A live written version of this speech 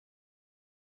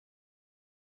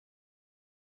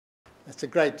It's a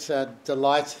great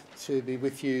delight to be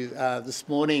with you this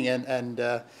morning, and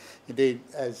indeed,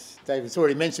 as David's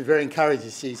already mentioned, very encouraged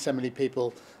to see so many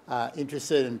people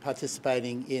interested in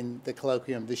participating in the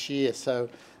colloquium this year. So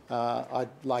I'd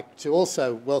like to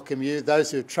also welcome you,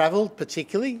 those who have travelled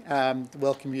particularly,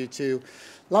 welcome you to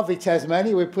lovely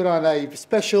Tasmania. We've put on a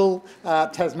special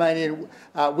Tasmanian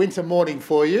winter morning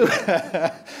for you,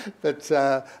 but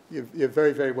you're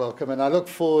very, very welcome. And I look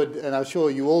forward, and I'm sure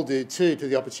you all do too, to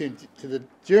the opportunity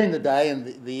during the day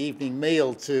and the evening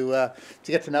meal to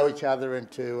get to know each other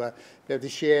and to be able to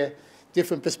share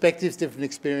different perspectives, different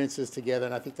experiences together.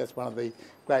 And I think that's one of the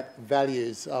great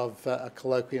values of a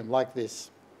colloquium like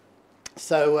this.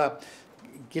 So,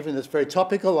 given it's very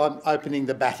topical, I'm opening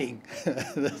the batting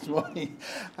this morning.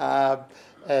 As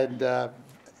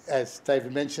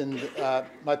David mentioned,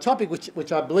 my topic,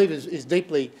 which I believe is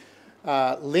deeply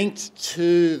linked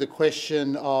to the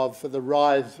question of the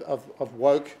rise of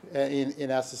woke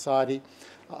in our society.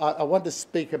 I want to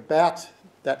speak about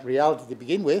that reality to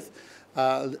begin with,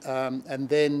 and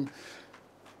then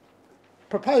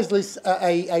propose at least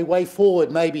a way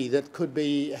forward maybe that could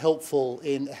be helpful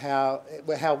in how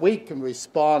we can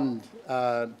respond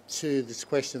to this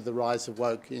question of the rise of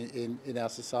woke in our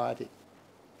society.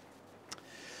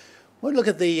 When we look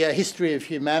at the history of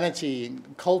humanity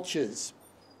and cultures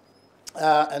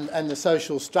and the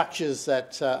social structures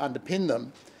that underpin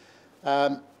them,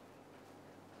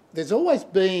 there's always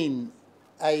been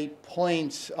a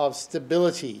point of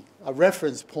stability, a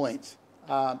reference point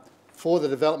for the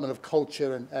development of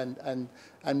culture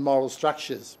and moral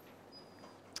structures.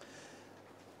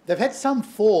 They've had some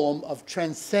form of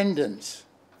transcendent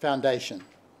foundation.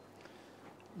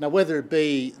 Now, whether it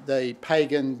be the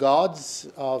pagan gods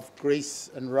of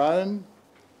Greece and Rome,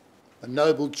 the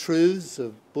noble truths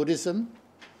of Buddhism,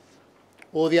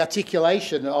 or the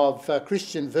articulation of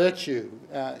Christian virtue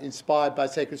inspired by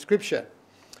sacred scripture,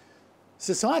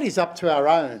 societies up to our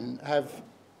own have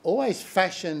always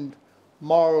fashioned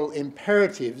moral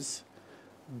imperatives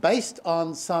based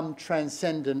on some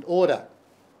transcendent order.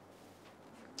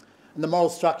 And the moral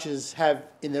structures have,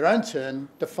 in their own turn,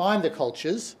 defined the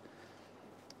cultures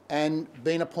and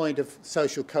been a point of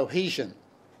social cohesion.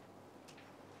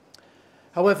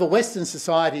 However, Western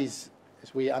societies,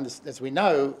 as we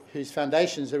know, whose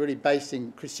foundations are really based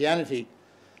in Christianity,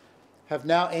 have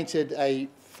now entered a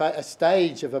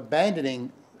stage of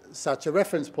abandoning such a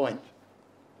reference point.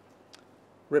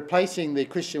 Replacing the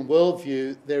Christian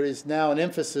worldview, there is now an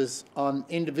emphasis on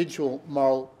individual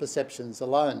moral perceptions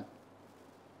alone.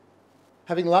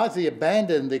 Having largely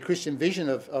abandoned the Christian vision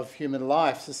of human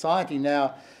life, society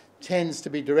now tends to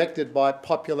be directed by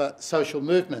popular social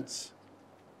movements,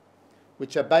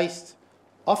 which are based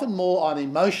often more on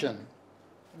emotion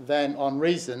than on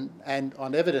reason and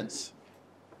on evidence.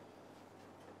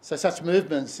 So such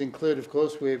movements include, of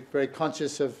course, we're very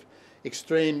conscious of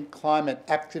extreme climate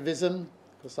activism,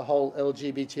 because the whole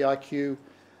LGBTIQ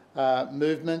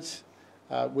movement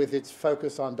with its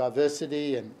focus on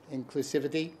diversity and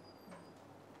inclusivity.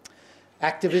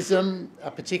 Activism,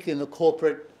 particularly in the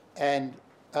corporate and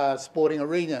sporting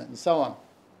arena and so on.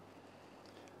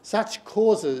 Such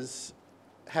causes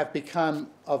have become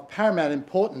of paramount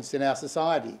importance in our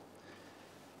society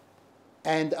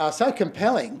and are so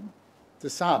compelling to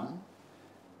some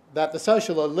that the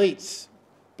social elites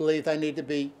believe they need to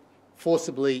be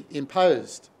forcibly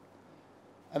imposed.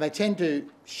 And they tend to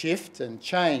shift and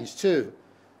change too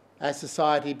as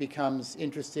society becomes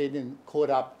interested and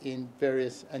caught up in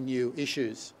various and new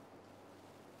issues.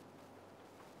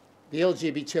 The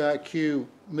LGBTIQ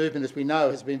movement, as we know,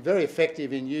 has been very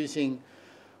effective in using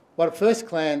what at first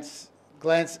glance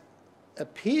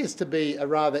appears to be a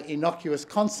rather innocuous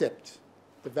concept,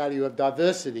 the value of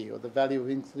diversity or the value of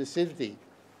inclusivity,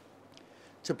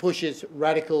 to push its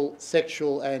radical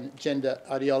sexual and gender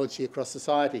ideology across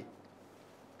society.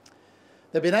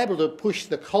 They've been able to push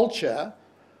the culture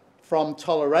from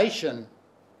toleration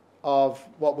of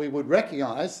what we would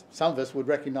recognise, some of us would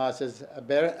recognise as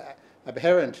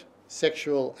aberrant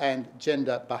sexual and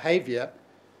gender behaviour,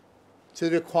 to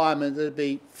the requirement that it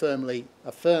be firmly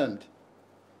affirmed.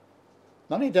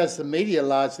 Not only does the media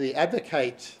largely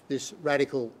advocate this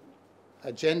radical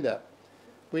agenda,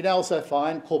 we now also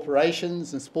find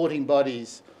corporations and sporting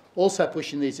bodies also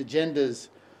pushing these agendas,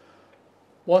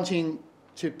 wanting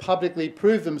to publicly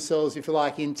prove themselves, if you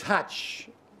like, in touch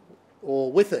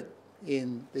or with it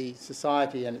in the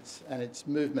society and its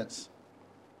movements.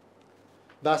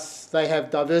 Thus, they have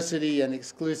diversity and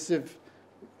exclusivity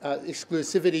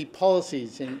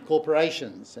policies in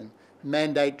corporations and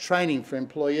mandate training for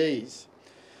employees.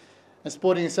 And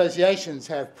sporting associations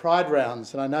have pride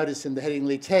rounds, and I notice in the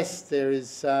Headingley Test there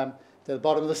is To the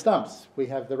bottom of the stumps, we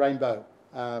have the rainbow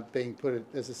being put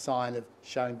as a sign of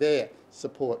showing their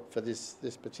support for this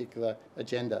particular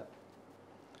agenda.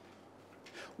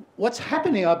 What's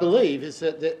happening, I believe, is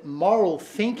that moral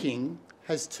thinking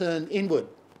has turned inward.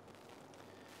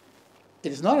 It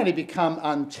has not only become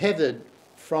untethered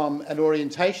from an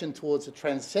orientation towards the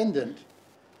transcendent,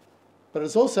 but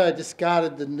has also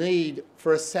discarded the need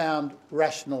for a sound,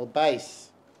 rational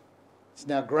base. It's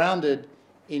now grounded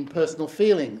in personal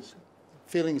feelings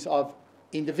of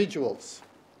individuals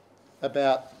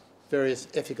about various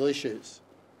ethical issues.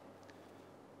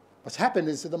 What's happened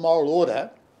is that the moral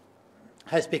order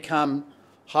has become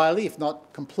highly, if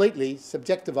not completely,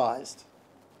 subjectivised.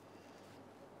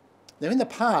 Now, in the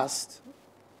past,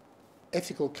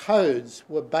 ethical codes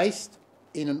were based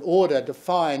in an order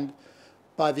defined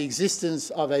by the existence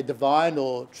of a divine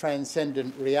or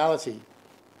transcendent reality.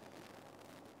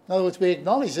 In other words, we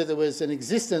acknowledge that there was an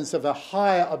existence of a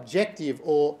higher objective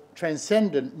or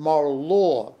transcendent moral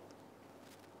law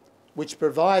which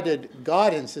provided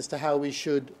guidance as to how we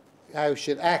should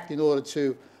act in order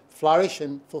to flourish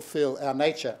and fulfil our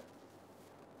nature.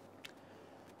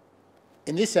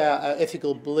 In this, our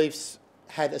ethical beliefs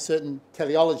had a certain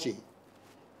teleology.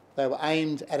 They were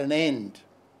aimed at an end,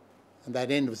 and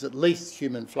that end was at least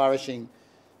human flourishing,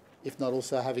 if not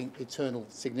also having eternal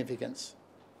significance.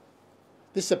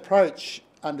 This approach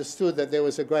understood that there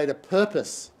was a greater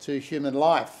purpose to human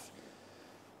life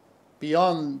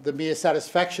beyond the mere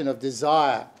satisfaction of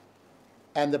desire,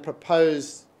 and the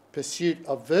proposed pursuit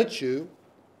of virtue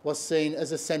was seen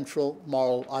as a central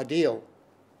moral ideal.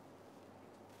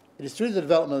 It is through the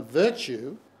development of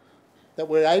virtue that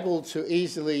we're able to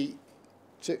easily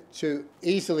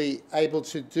able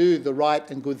to do the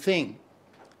right and good thing,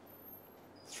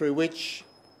 through which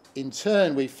in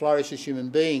turn we flourish as human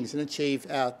beings and achieve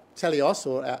our teleos,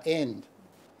 or our end.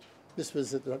 This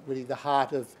was really the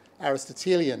heart of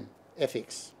Aristotelian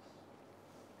ethics.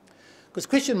 Because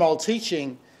Christian moral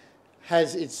teaching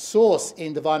has its source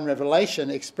in divine revelation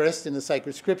expressed in the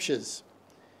sacred scriptures.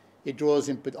 It draws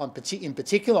in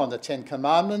particular on the Ten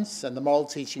Commandments and the moral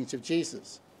teachings of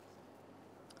Jesus.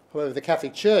 However, the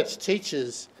Catholic Church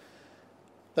teaches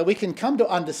that we can come to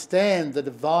understand the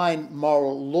divine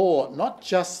moral law not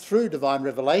just through divine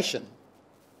revelation,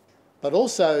 but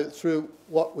also through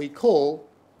what we call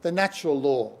the natural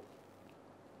law,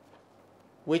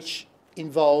 which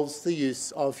involves the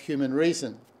use of human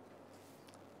reason.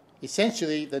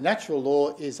 Essentially, the natural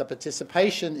law is a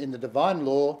participation in the divine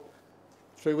law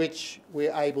through which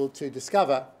we're able to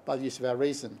discover by the use of our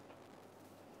reason.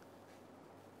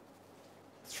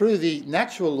 Through the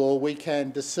natural law, we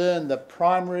can discern the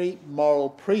primary moral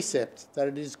precept that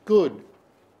it is good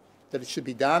that it should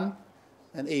be done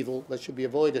and evil that should be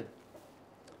avoided.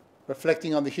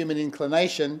 Reflecting on the human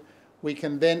inclination, we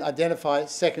can then identify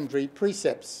secondary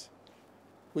precepts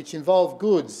which involve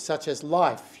goods such as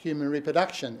life, human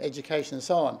reproduction, education and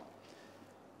so on,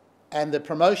 and the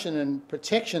promotion and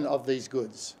protection of these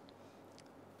goods.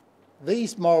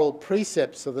 These moral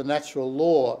precepts of the natural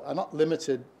law are not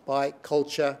limited by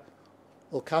culture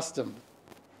or custom.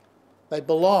 They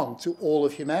belong to all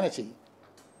of humanity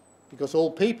because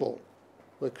all people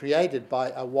were created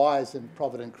by a wise and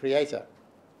provident creator.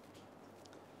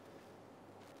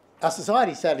 Our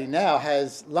society sadly now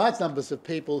has large numbers of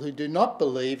people who do not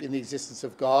believe in the existence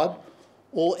of God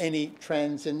or any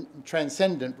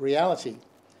transcendent reality.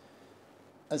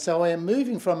 And so I am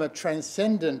moving from a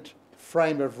transcendent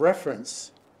frame of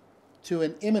reference to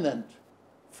an immanent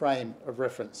frame of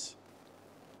reference.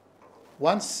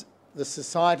 Once the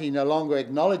society no longer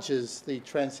acknowledges the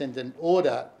transcendent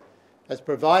order as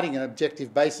providing an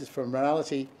objective basis for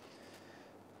morality,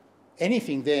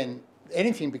 anything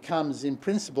becomes in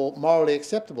principle morally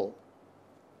acceptable,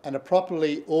 and a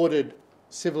properly ordered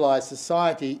civilised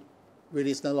society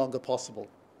really is no longer possible.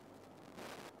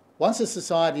 Once a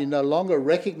society no longer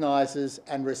recognises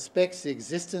and respects the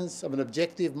existence of an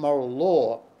objective moral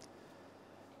law,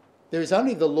 there is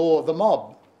only the law of the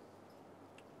mob,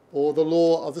 or the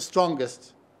law of the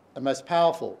strongest and most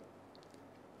powerful.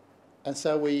 And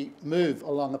so we move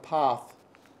along a path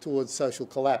towards social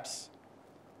collapse.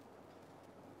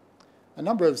 A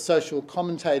number of social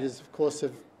commentators, of course,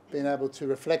 have been able to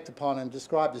reflect upon and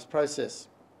describe this process.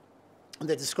 And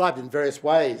they're described in various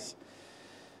ways.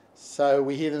 So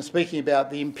we hear them speaking about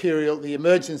the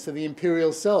emergence of the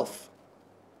imperial self,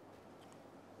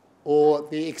 or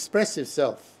the expressive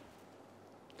self.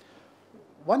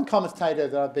 One commentator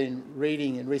that I've been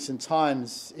reading in recent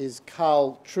times is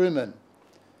Carl Trueman,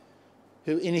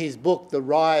 who in his book, The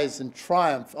Rise and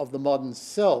Triumph of the Modern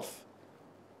Self,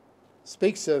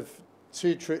 speaks of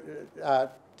two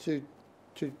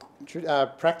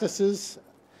practices,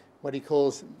 what he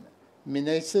calls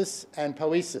mimesis and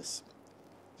poiesis.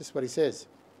 Just what he says.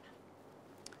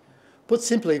 Put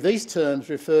simply, these terms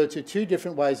refer to two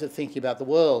different ways of thinking about the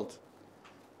world.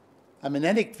 A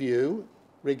monadic view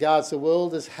regards the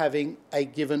world as having a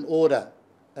given order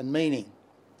and meaning,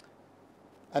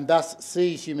 and thus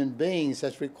sees human beings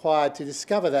as required to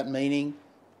discover that meaning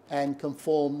and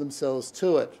conform themselves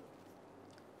to it.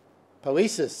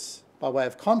 Poiesis, by way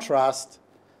of contrast,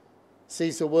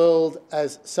 sees the world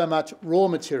as so much raw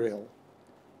material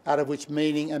out of which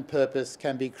meaning and purpose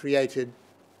can be created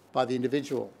by the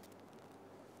individual.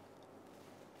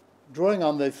 Drawing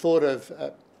on the thought of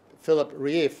Philip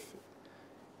Rieff,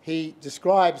 he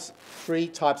describes three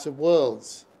types of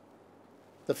worlds.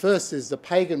 The first is the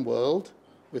pagan world,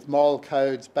 with moral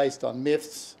codes based on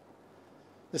myths.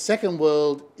 The second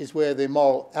world is where the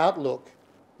moral outlook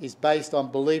is based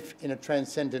on belief in a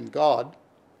transcendent God.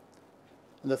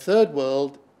 And the third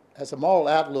world has a moral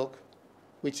outlook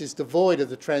which is devoid of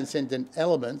the transcendent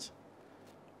element,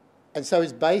 and so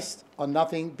is based on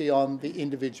nothing beyond the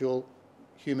individual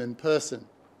human person.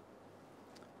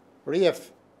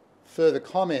 Rieff further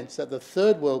comments that the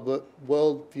third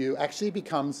world view actually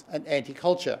becomes an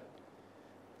anti-culture,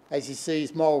 as he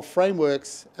sees moral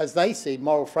frameworks, as they see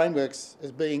moral frameworks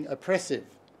as being oppressive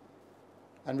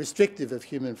and restrictive of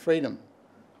human freedom.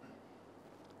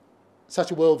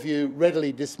 Such a worldview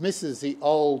readily dismisses the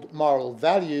old moral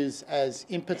values as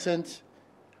impotent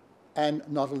and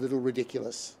not a little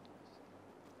ridiculous.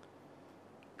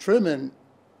 Truman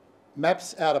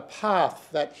maps out a path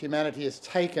that humanity has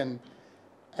taken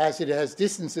as it has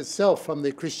distanced itself from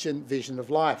the Christian vision of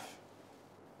life.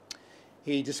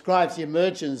 He describes the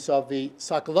emergence of the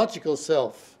psychological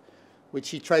self, which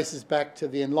he traces back to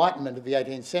the Enlightenment of the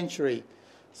 18th century,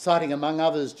 citing among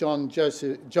others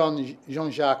Jean-Jacques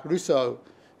Rousseau,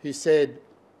 who said,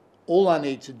 "All I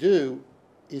need to do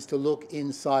is to look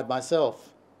inside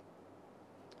myself."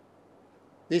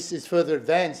 This is further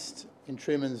advanced, in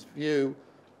Truman's view,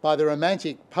 by the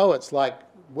romantic poets like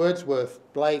Wordsworth,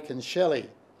 Blake and Shelley.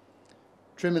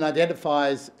 Truman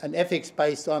identifies an ethics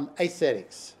based on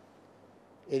aesthetics.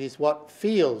 It is what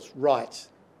feels right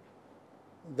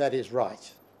that is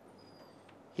right.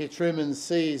 Here Truman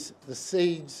sees the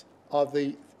seeds of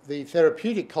the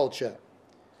therapeutic culture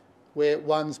where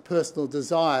one's personal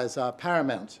desires are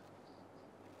paramount.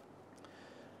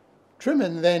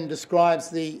 Truman then describes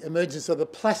the emergence of the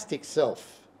plastic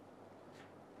self,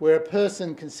 where a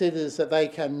person considers that they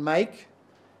can make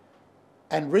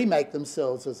and remake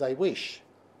themselves as they wish.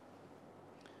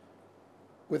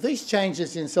 With these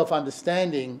changes in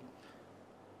self-understanding,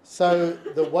 so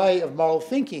the way of moral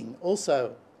thinking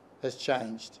also has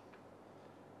changed.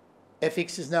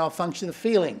 Ethics is now a function of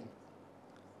feeling,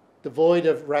 devoid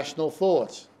of rational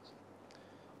thought.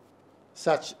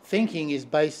 Such thinking is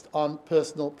based on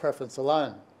personal preference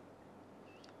alone.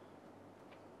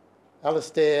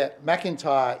 Alistair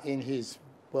MacIntyre, in his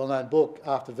well-known book,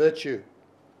 After Virtue,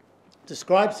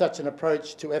 describes such an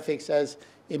approach to ethics as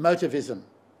emotivism.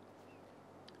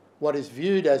 What is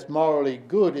viewed as morally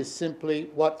good is simply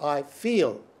what I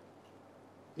feel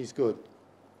is good.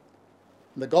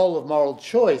 And the goal of moral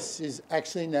choice is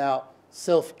actually now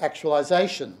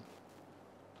self-actualisation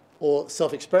or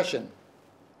self-expression.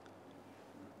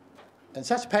 And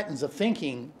such patterns of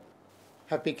thinking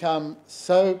have become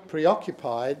so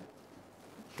preoccupied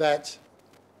that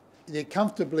it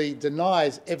comfortably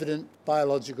denies evident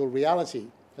biological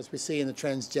reality, as we see in the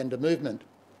transgender movement.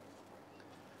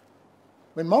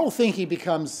 When moral thinking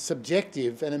becomes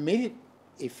subjective, an immediate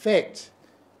effect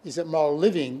is that moral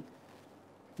living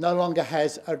no longer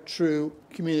has a true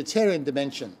communitarian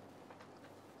dimension.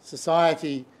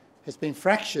 Society has been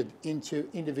fractured into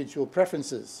individual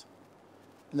preferences,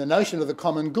 and the notion of the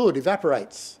common good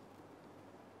evaporates.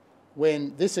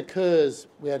 When this occurs,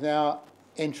 we are now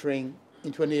entering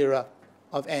into an era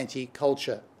of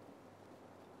anti-culture.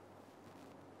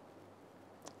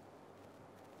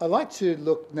 I'd like to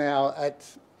look now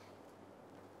at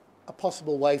a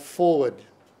possible way forward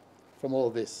from all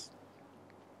of this.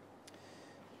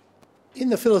 In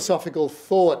the philosophical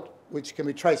thought, which can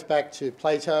be traced back to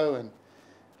Plato and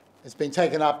has been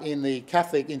taken up in the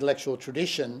Catholic intellectual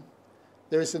tradition,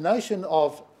 there is the notion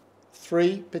of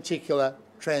three particular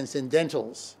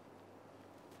transcendentals: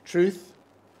 truth,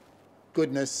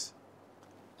 goodness,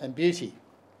 and beauty.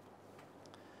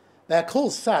 They are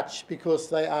called such because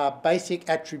they are basic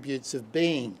attributes of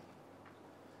being.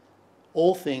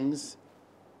 All things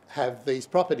have these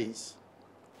properties.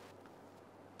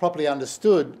 Properly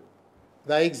understood,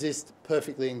 they exist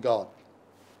perfectly in God.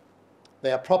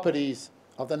 They are properties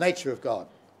of the nature of God.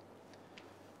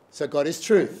 So God is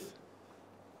truth,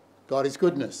 God is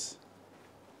goodness,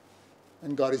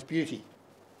 and God is beauty.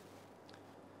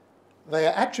 They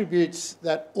are attributes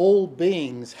that all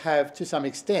beings have to some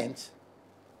extent,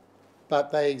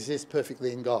 but they exist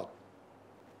perfectly in God.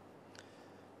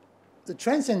 The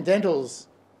transcendentals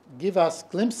give us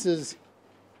glimpses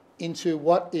into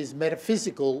what is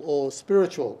metaphysical or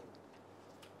spiritual.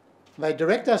 They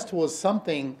direct us towards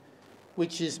something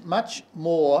which is much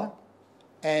more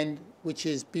and which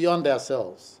is beyond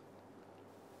ourselves.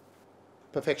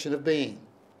 Perfection of being.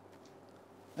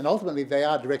 And ultimately they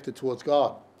are directed towards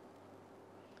God.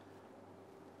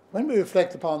 When we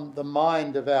reflect upon the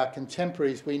mind of our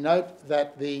contemporaries, we note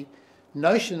that the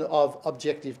notion of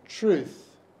objective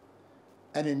truth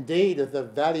and indeed of the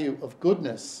value of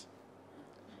goodness,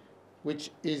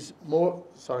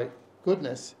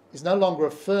 goodness is no longer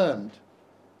affirmed,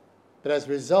 but as a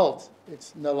result,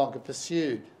 it's no longer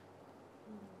pursued.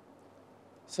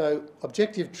 So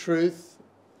objective truth,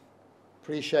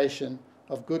 appreciation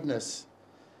of goodness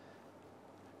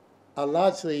are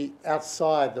largely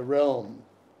outside the realm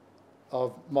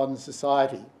of modern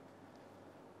society.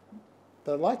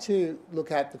 But I'd like to look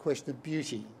at the question of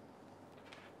beauty.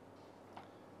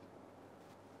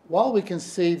 While we can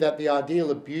see that the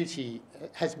ideal of beauty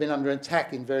has been under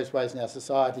attack in various ways in our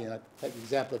society, and I take the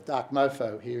example of dark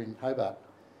mofo here in Hobart,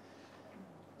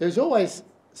 there's always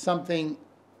something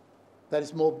that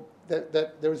is more,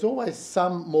 that there is always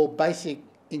some more basic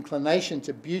inclination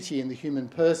to beauty in the human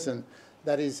person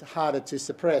that is harder to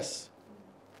suppress.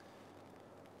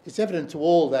 It's evident to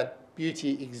all that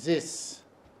beauty exists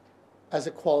as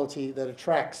a quality that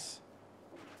attracts.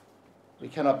 We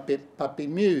cannot but be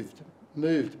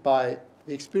moved by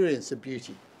the experience of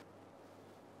beauty.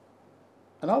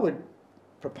 And I would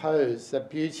propose that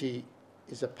beauty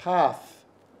is a path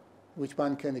which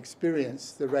one can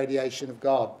experience the radiation of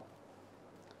God.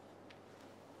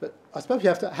 But I suppose we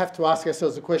have to ask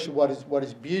ourselves the question, what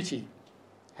is beauty?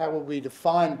 How will we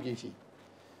define beauty?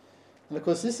 And of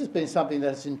course this has been something that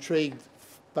has intrigued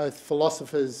both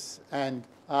philosophers and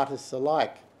artists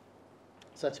alike.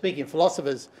 So speaking of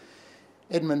philosophers,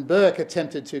 Edmund Burke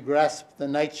attempted to grasp the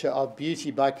nature of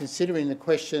beauty by considering the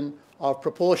question of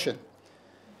proportion.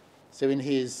 So in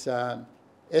his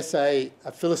essay,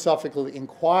 A Philosophical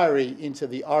Inquiry into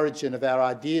the Origin of Our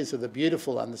Ideas of the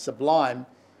Beautiful and the Sublime,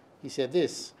 he said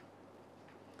this: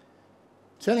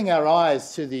 turning our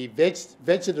eyes to the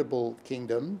vegetable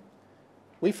kingdom,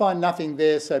 we find nothing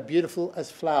there so beautiful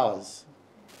as flowers.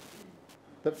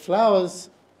 But flowers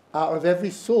are of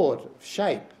every sort of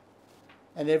shape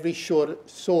and every sort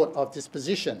of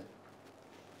disposition.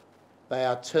 They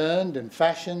are turned and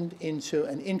fashioned into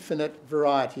an infinite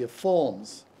variety of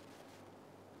forms.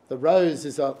 The rose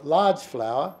is a large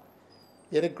flower,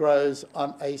 yet it grows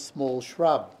on a small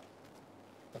shrub.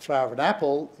 The flower of an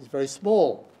apple is very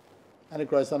small, and it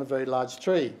grows on a very large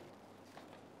tree.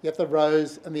 Yet the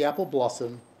rose and the apple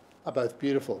blossom are both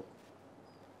beautiful.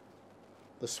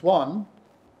 The swan,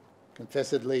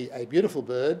 confessedly a beautiful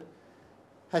bird,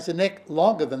 has a neck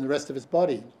longer than the rest of its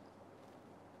body,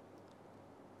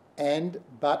 and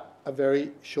but a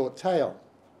very short tail.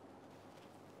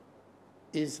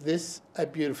 Is this a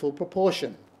beautiful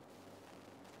proportion?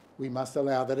 We must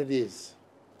allow that it is.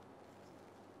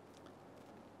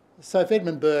 So for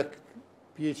Edmund Burke,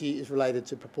 beauty is related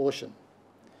to proportion.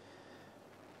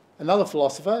 Another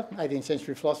philosopher, 18th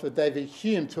century philosopher David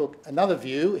Hume, took another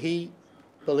view. He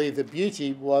believed that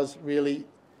beauty was really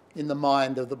in the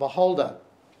mind of the beholder.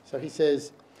 So he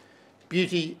says,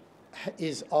 beauty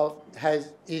is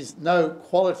no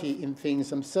quality in things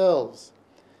themselves.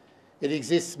 It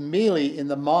exists merely in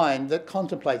the mind that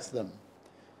contemplates them.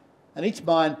 And each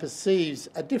mind perceives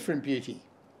a different beauty.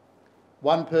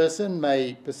 One person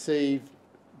may perceive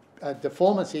a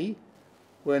deformity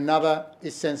where another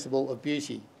is sensible of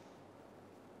beauty.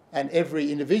 And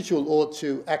every individual ought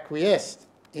to acquiesce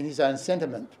in his own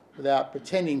sentiment without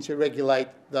pretending to regulate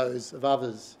those of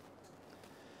others.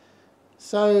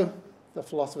 So the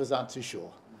philosophers aren't too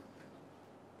sure.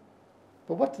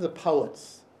 But what do the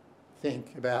poets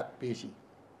think about beauty?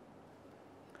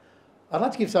 I'd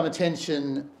like to give some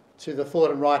attention to the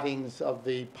thought and writings of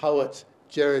the poet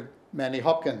Gerard Manley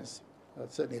Hopkins.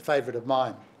 That's certainly a favourite of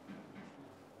mine.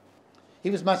 He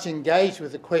was much engaged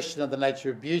with the question of the nature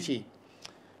of beauty.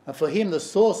 And for him, the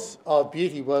source of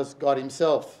beauty was God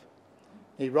himself.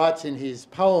 He writes in his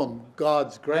poem,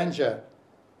 God's Grandeur,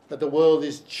 that the world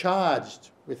is charged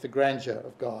with the grandeur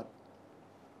of God.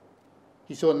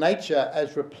 He saw nature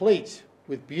as replete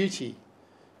with beauty,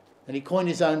 and he coined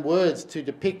his own words to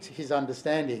depict his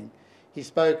understanding. He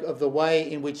spoke of the way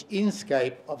in which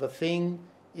inscape of a thing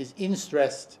is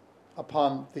instressed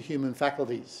upon the human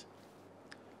faculties.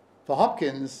 For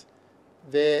Hopkins,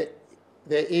 there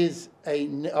is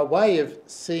a way of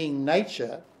seeing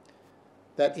nature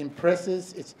that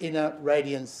impresses its inner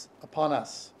radiance upon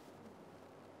us.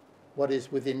 What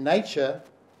is within nature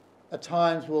at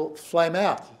times will flame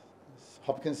out, as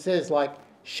Hopkins says, like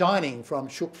shining from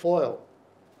shook foil.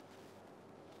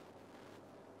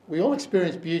 We all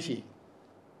experience beauty,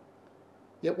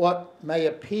 yet what may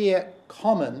appear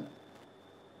common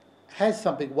has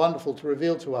something wonderful to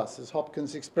reveal to us, as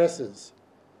Hopkins expresses,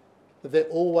 that there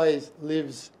always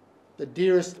lives the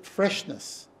dearest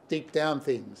freshness deep down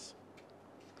things.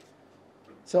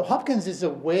 So Hopkins is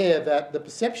aware that the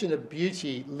perception of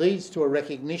beauty leads to a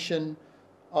recognition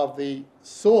of the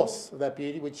source of that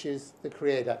beauty, which is the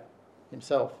Creator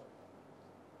himself.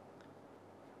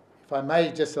 If I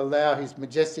may just allow his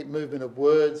majestic movement of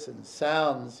words and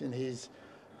sounds in his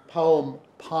poem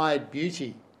Pied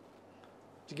Beauty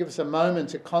to give us a moment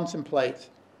to contemplate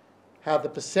how the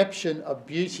perception of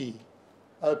beauty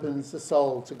opens the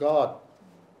soul to God.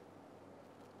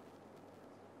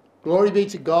 Glory be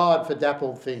to God for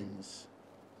dappled things,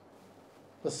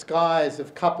 for skies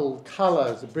of coupled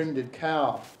colours, a brinded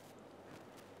cow,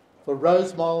 for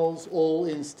rose moles all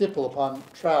in stipple upon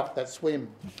trout that swim,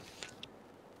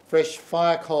 fresh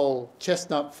fire coal,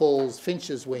 chestnut falls,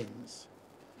 finch's wings,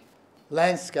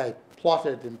 landscape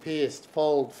plotted and pierced,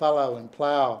 fold, fallow and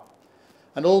plough,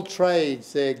 and all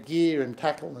trades their gear and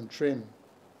tackle and trim.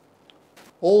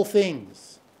 All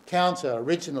things, counter,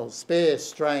 original, spare,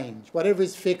 strange, whatever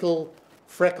is fickle,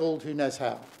 freckled, who knows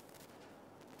how,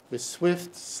 with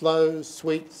swift, slow,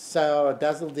 sweet, sour,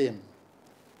 dazzle dim,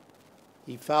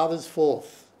 he fathers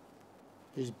forth,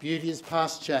 whose beauty is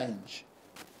past change,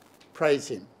 praise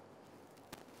him.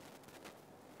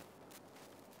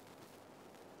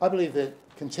 I believe that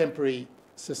contemporary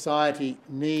society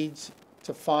needs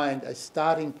to find a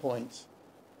starting point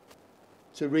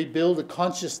to rebuild a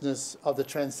consciousness of the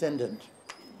transcendent.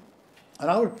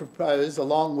 And I would propose,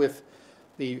 along with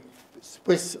the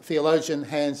Swiss theologian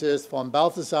Hans Urs von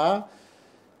Balthasar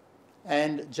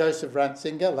and Joseph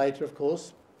Ratzinger, later of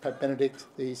course, Pope Benedict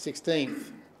XVI,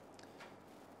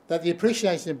 that the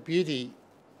appreciation of beauty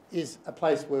is a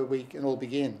place where we can all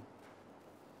begin.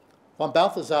 Von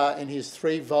Balthasar, in his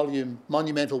 3-volume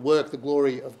monumental work, The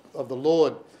Glory of the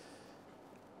Lord,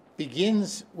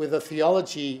 begins with a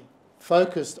theology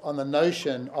focused on the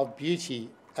notion of beauty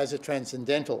as a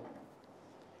transcendental.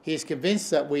 He is convinced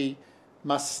that we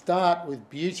must start with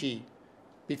beauty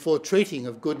before treating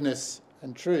of goodness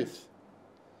and truth.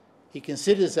 He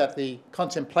considers that the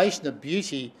contemplation of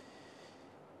beauty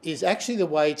is actually the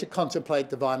way to contemplate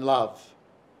divine love.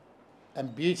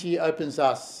 And beauty opens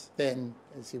us then,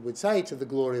 as he would say, to the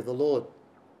glory of the Lord.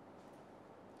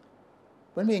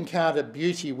 When we encounter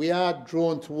beauty, we are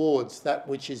drawn towards that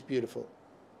which is beautiful.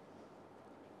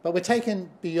 But we're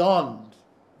taken beyond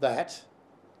that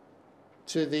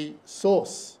to the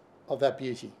source of that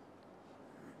beauty.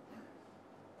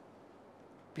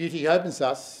 Beauty opens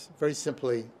us, very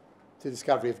simply, to the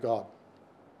discovery of God.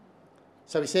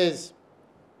 So he says,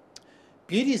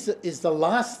 beauty is the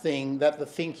last thing that the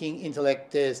thinking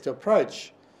intellect dares to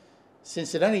approach,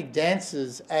 since it only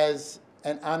dances as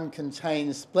an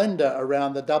uncontained splendour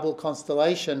around the double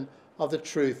constellation of the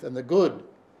truth and the good,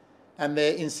 and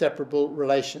their inseparable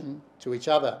relation to each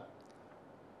other.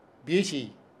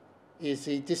 Beauty is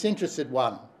the disinterested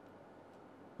one,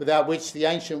 without which the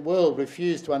ancient world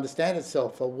refused to understand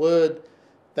itself, a word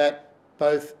that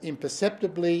both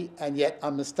imperceptibly and yet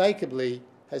unmistakably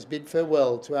has bid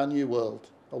farewell to our new world,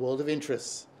 a world of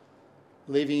interests,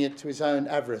 leaving it to its own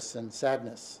avarice and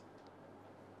sadness.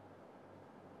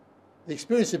 The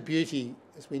experience of beauty,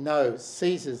 as we know,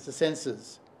 seizes the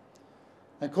senses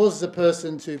and causes a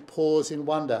person to pause in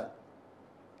wonder.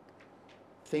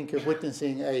 Think of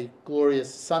witnessing a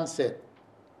glorious sunset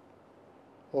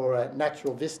or a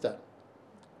natural vista.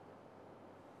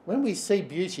 When we see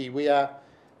beauty, we are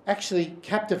actually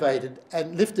captivated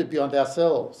and lifted beyond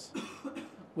ourselves.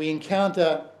 We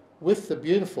encounter with the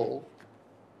beautiful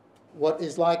what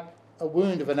is like a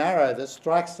wound of an arrow that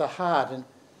strikes the heart and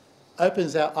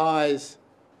opens our eyes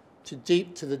to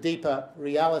the deeper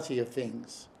reality of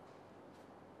things.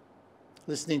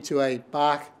 Listening to a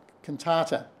Bach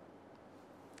cantata,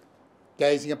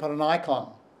 gazing upon an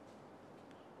icon,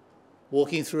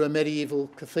 walking through a medieval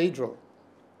cathedral.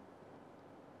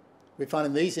 We find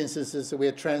in these instances that we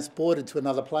are transported to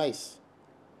another place.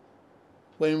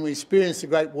 When we experience the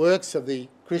great works of the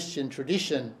Christian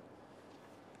tradition,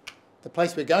 the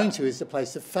place we're going to is the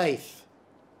place of faith.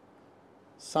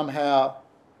 Somehow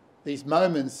these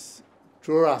moments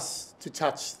draw us to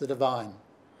touch the divine.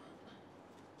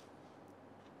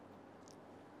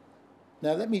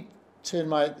 Now let me turn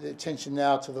my attention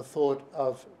now to the thought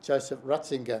of Joseph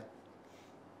Ratzinger.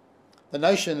 The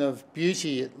notion of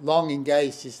beauty long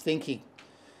engaged his thinking.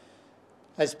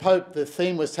 As Pope, the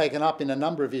theme was taken up in a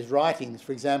number of his writings.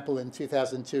 For example, in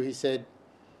 2002 he said,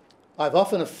 "I've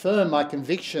often affirmed my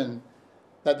conviction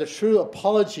that the true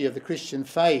apology of the Christian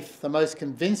faith, the most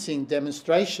convincing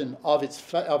demonstration of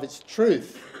its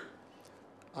truth,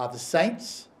 are the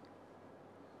saints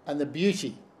and the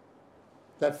beauty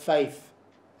that faith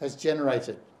has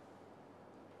generated."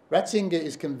 Ratzinger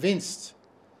is convinced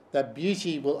that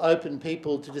beauty will open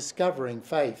people to discovering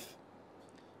faith.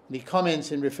 And he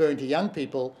comments in referring to young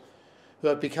people who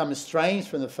have become estranged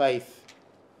from the faith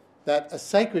that a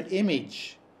sacred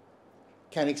image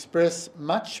can express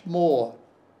much more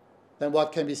than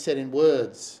what can be said in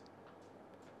words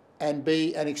and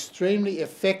be an extremely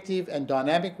effective and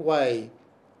dynamic way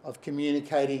of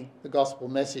communicating the gospel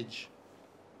message.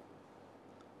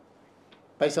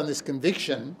 Based on this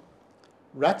conviction,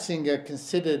 Ratzinger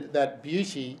considered that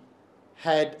beauty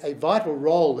had a vital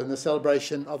role in the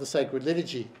celebration of the sacred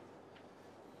liturgy.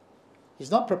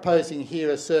 He's not proposing here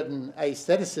a certain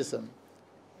aestheticism,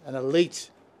 an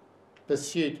elite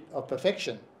pursuit of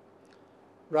perfection.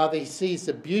 Rather, he sees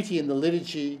the beauty in the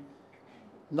liturgy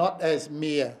not as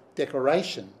mere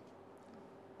decoration,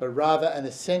 but rather an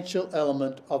essential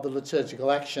element of the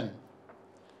liturgical action,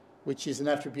 which is an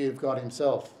attribute of God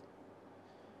himself.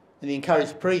 And he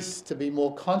encouraged priests to be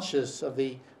more conscious of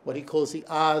what he calls the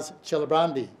ars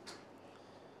celebrandi,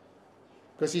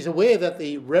 because he's aware that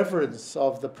the reverence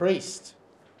of the priest,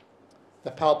 the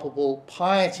palpable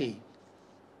piety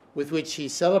with which he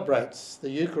celebrates the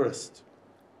Eucharist,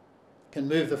 can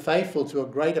move the faithful to a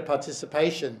greater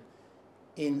participation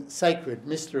in sacred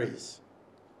mysteries.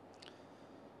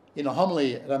 In a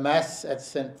homily at a Mass at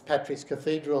St. Patrick's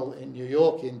Cathedral in New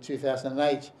York in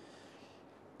 2008,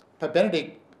 Pope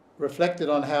Benedict reflected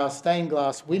on how stained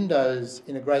glass windows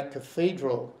in a great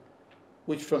cathedral,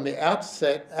 which from the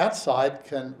outside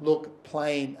can look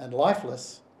plain and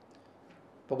lifeless,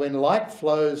 but when light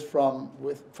flows from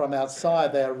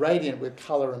outside, they are radiant with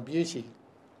colour and beauty.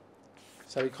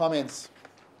 So he comments,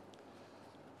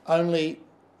 it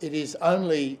is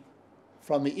only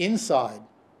from the inside,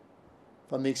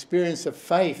 from the experience of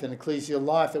faith and ecclesial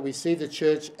life, that we see the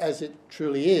church as it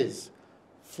truly is,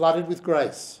 flooded with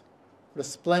grace,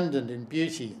 resplendent in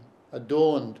beauty,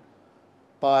 adorned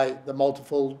by the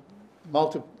manifold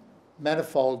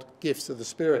gifts of the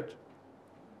Spirit.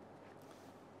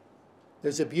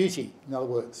 There's a beauty, in other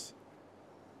words,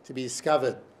 to be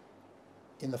discovered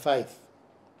in the faith.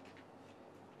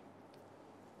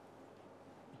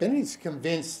 Benedict's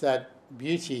convinced that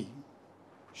beauty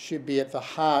should be at the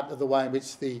heart of the way in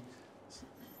which the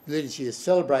liturgy is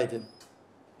celebrated,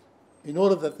 in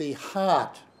order that the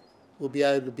heart will be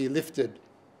able to be lifted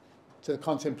to the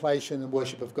contemplation and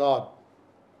worship of God.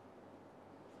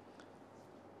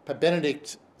 Pope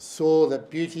Benedict saw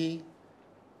that beauty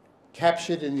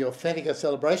captured in the authentic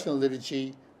celebration of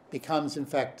liturgy becomes in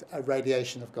fact a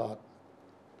radiation of God.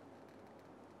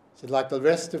 So like the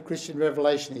rest of Christian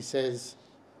revelation, he says,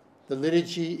 the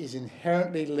liturgy is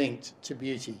inherently linked to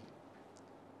beauty.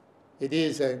 It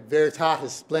is a veritatis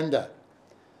splendor.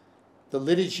 The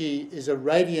liturgy is a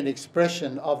radiant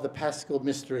expression of the Paschal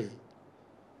mystery,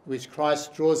 which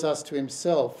Christ draws us to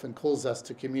himself and calls us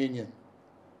to communion.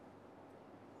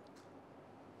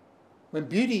 When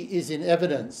beauty is in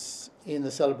evidence in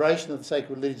the celebration of the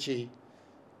sacred liturgy,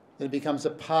 then it becomes a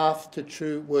path to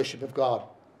true worship of God.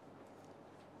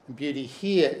 And beauty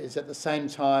here is at the same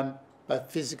time both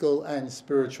physical and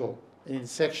spiritual, an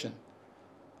intersection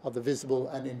of the visible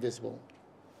and invisible.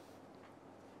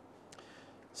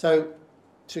 So,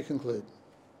 to conclude,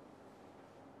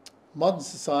 modern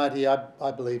society,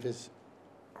 I believe, has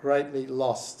greatly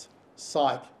lost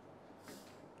sight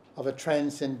of a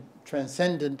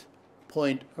transcendent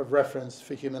point of reference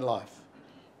for human life.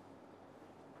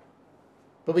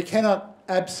 But we cannot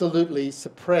absolutely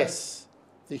suppress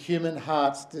the human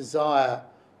heart's desire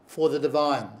for the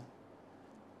divine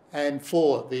and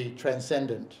for the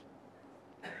transcendent.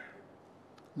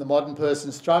 The modern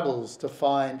person struggles to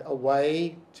find a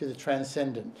way to the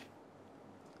transcendent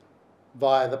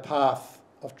via the path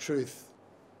of truth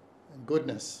and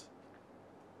goodness.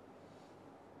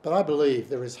 But I believe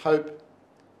there is hope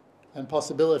and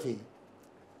possibility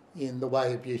in the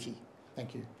way of beauty.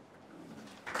 Thank you.